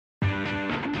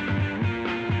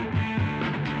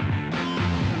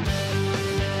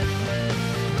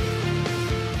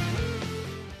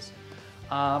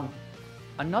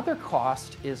Another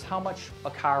cost is how much a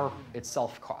car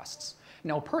itself costs.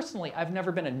 Now, personally, I've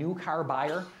never been a new car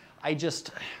buyer.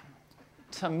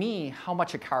 To me, how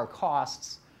much a car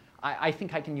costs, I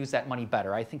think I can use that money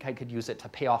better. I think I could use it to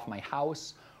pay off my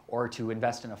house or to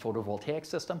invest in a photovoltaic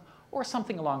system or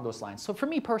something along those lines. So for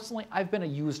me personally, I've been a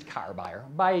used car buyer.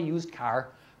 Buy a used car,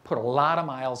 put a lot of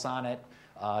miles on it,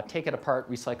 take it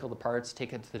apart, recycle the parts,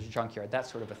 take it to the junkyard, that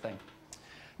sort of a thing.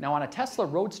 Now on a Tesla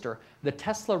Roadster, the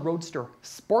Tesla Roadster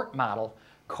Sport model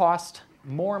cost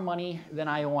more money than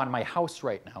I owe on my house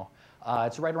right now.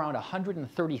 It's right around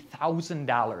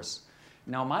 $130,000.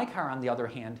 Now my car, on the other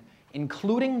hand,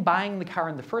 including buying the car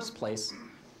in the first place,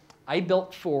 I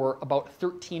built for about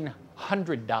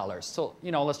 $1,300. So,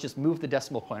 let's just move the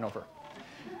decimal point over.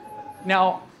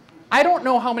 Now, I don't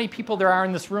know how many people there are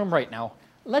in this room right now.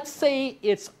 Let's say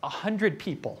it's 100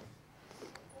 people.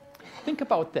 Think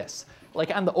about this.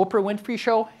 Like on the Oprah Winfrey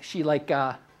show, she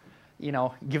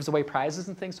gives away prizes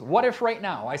and things. What if right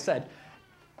now I said,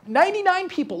 99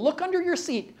 people, look under your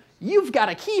seat. You've got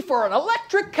a key for an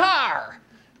electric car.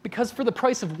 Because for the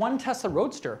price of one Tesla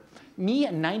Roadster, me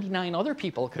and 99 other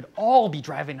people could all be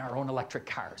driving our own electric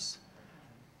cars.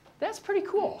 That's pretty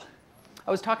cool.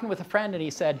 I was talking with a friend and he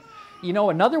said,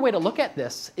 another way to look at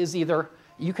this is either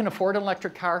you can afford an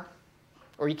electric car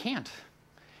or you can't.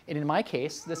 And in my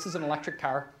case, this is an electric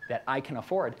car that I can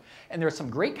afford. And there are some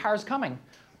great cars coming,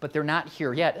 but they're not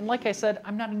here yet. And like I said,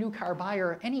 I'm not a new car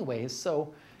buyer anyways,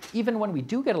 so even when we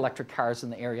do get electric cars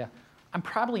in the area, I'm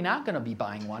probably not going to be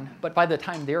buying one. But by the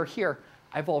time they're here,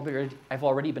 I've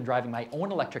already been driving my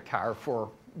own electric car for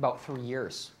about 3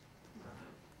 years.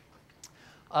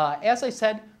 As I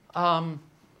said,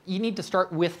 you need to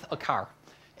start with a car.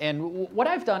 And what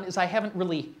I've done is I haven't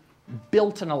really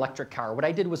built an electric car. What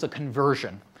I did was a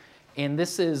conversion. And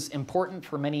this is important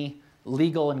for many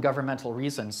legal and governmental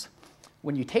reasons.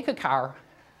 When you take a car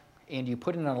and you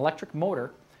put in an electric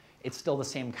motor, it's still the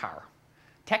same car.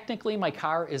 Technically, my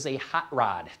car is a hot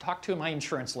rod. Talk to my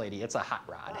insurance lady. It's a hot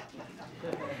rod.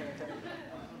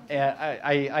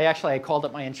 I called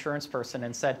up my insurance person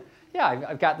and said, yeah,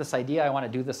 I've got this idea. I want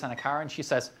to do this on a car. And she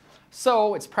says,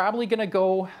 so it's probably going to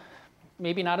go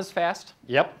maybe not as fast.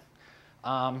 Yep.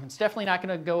 It's definitely not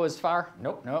going to go as far.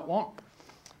 Nope, no, it won't.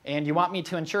 And you want me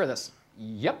to insure this?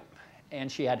 Yep.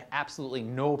 And she had absolutely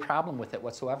no problem with it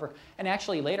whatsoever. And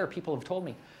actually later people have told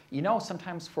me,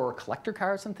 sometimes for collector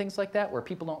cars and things like that where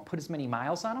people don't put as many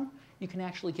miles on them, you can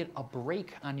actually get a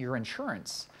break on your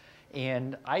insurance.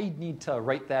 And I need to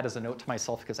write that as a note to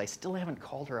myself because I still haven't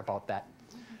called her about that.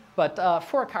 But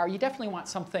for a car, you definitely want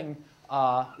something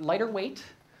lighter weight,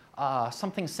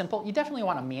 something simple. You definitely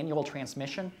want a manual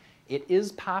transmission. It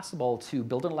is possible to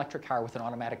build an electric car with an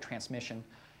automatic transmission.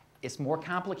 It's more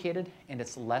complicated and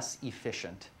it's less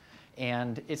efficient.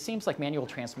 And it seems like manual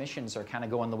transmissions are kind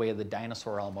of going the way of the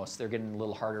dinosaur almost. They're getting a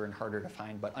little harder and harder to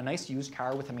find. But a nice used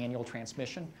car with a manual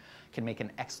transmission can make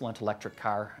an excellent electric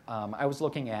car. I was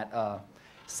looking at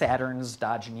Saturns,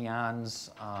 Dodge Neons,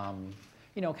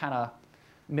 kind of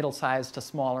middle-sized to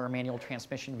smaller manual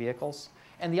transmission vehicles.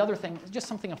 And the other thing, just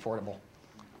something affordable.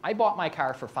 I bought my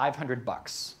car for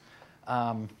 $500.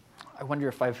 I wonder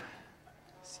if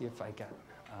see if I got,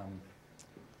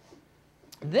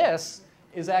 this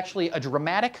is actually a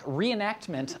dramatic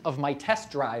reenactment of my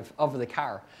test drive of the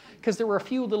car. Because there were a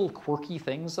few little quirky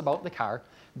things about the car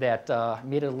that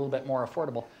made it a little bit more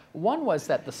affordable. One was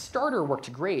that the starter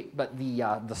worked great, but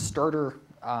the starter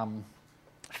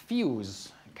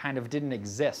fuse kind of didn't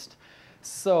exist.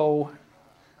 So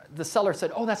the seller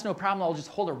said, oh, that's no problem. I'll just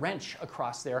hold a wrench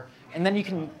across there, and then you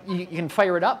can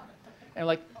fire it up. And I'm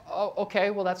like, oh, OK,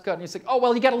 well, that's good. And he's like, oh,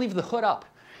 well, you got to leave the hood up.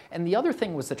 And the other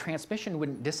thing was the transmission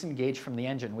wouldn't disengage from the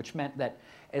engine, which meant that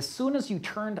as soon as you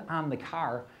turned on the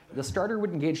car, the starter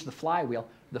would engage the flywheel.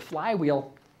 The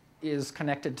flywheel is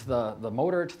connected to the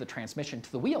motor, to the transmission,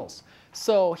 to the wheels.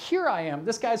 So here I am.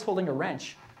 This guy's holding a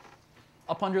wrench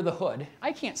up under the hood.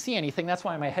 I can't see anything. That's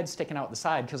why my head's sticking out the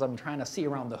side, because I'm trying to see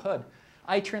around the hood.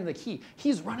 I turn the key.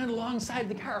 He's running alongside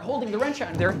the car, holding the wrench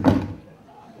on there,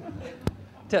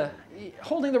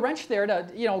 holding the wrench there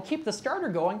to keep the starter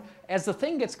going as the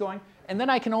thing gets going. And then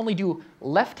I can only do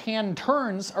left-hand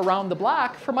turns around the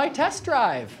block for my test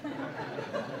drive.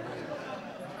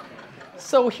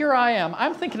 So here I am.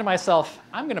 I'm thinking to myself,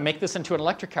 I'm going to make this into an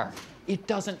electric car. It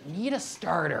doesn't need a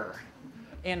starter.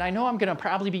 And I know I'm going to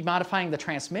probably be modifying the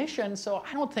transmission, so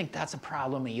I don't think that's a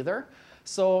problem either.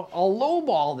 So I'll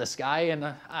lowball this guy, and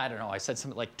I don't know, I said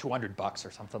something like $200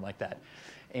 or something like that.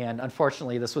 And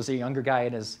unfortunately, this was a younger guy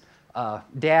in his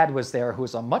Dad was there, who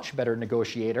was a much better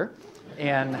negotiator,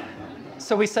 and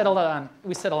so we settled on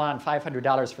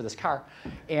 $500 for this car,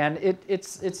 and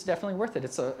it's definitely worth it.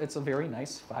 It's a very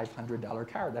nice $500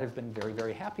 car that I've been very,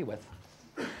 very happy with.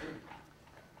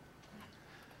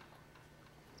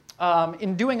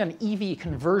 In doing an EV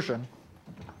conversion,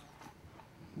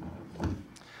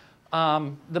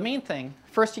 the main thing,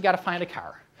 first you got to find a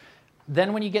car.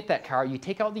 Then when you get that car, you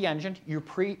take out the engine, you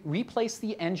replace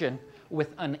the engine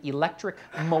with an electric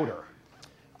motor.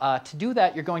 To do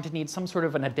that, you're going to need some sort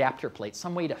of an adapter plate,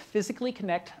 some way to physically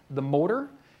connect the motor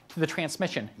to the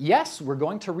transmission. Yes, we're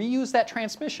going to reuse that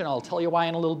transmission. I'll tell you why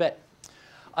in a little bit.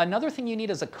 Another thing you need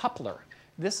is a coupler.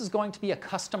 This is going to be a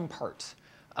custom part.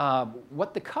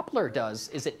 What the coupler does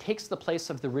is it takes the place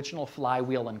of the original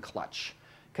flywheel and clutch.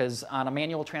 Because on a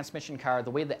manual transmission car, the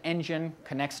way the engine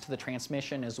connects to the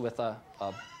transmission is with a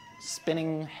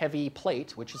spinning heavy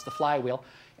plate, which is the flywheel,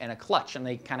 and a clutch, and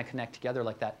they kind of connect together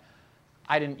like that.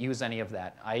 I didn't use any of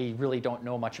that. I really don't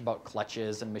know much about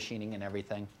clutches and machining and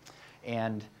everything.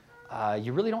 And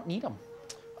you really don't need them.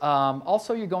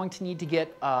 Also, you're going to need to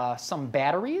get some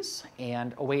batteries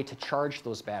and a way to charge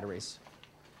those batteries.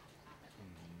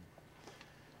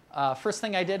 First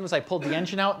thing I did was I pulled the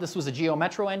engine out. This was a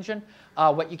Electro-Metro engine.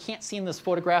 What you can't see in this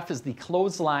photograph is the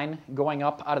clothesline going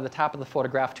up out of the top of the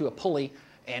photograph to a pulley,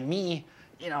 and me,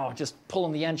 you know, just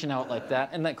pulling the engine out like that.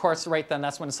 And then, of course, right then,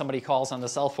 that's when somebody calls on the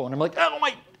cell phone. I'm like, oh,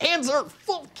 my hands are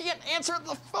full, can't answer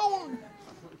the phone.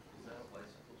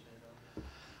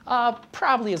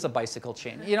 Probably is a bicycle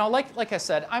chain. You know, like I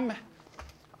said, I'm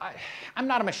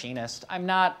not a machinist. I'm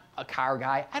not a car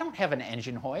guy. I don't have an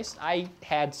engine hoist. I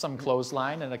had some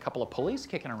clothesline and a couple of pulleys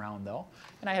kicking around, though.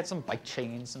 And I had some bike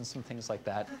chains and some things like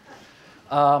that.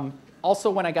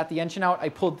 Also, when I got the engine out, I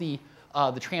pulled the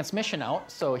transmission out.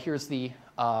 So here's the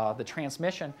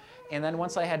transmission. And then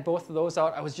once I had both of those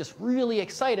out, I was just really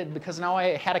excited because now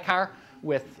I had a car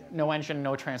with no engine,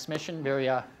 no transmission. Very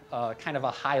kind of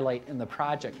a highlight in the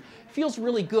project. Feels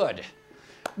really good.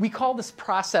 We call this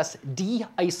process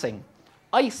de-icing.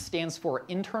 ICE stands for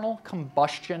internal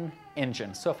combustion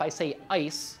engine. So if I say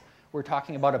ICE, we're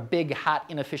talking about a big, hot,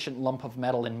 inefficient lump of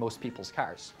metal in most people's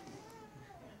cars.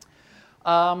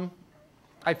 I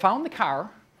found the car.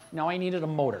 Now I needed a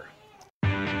motor.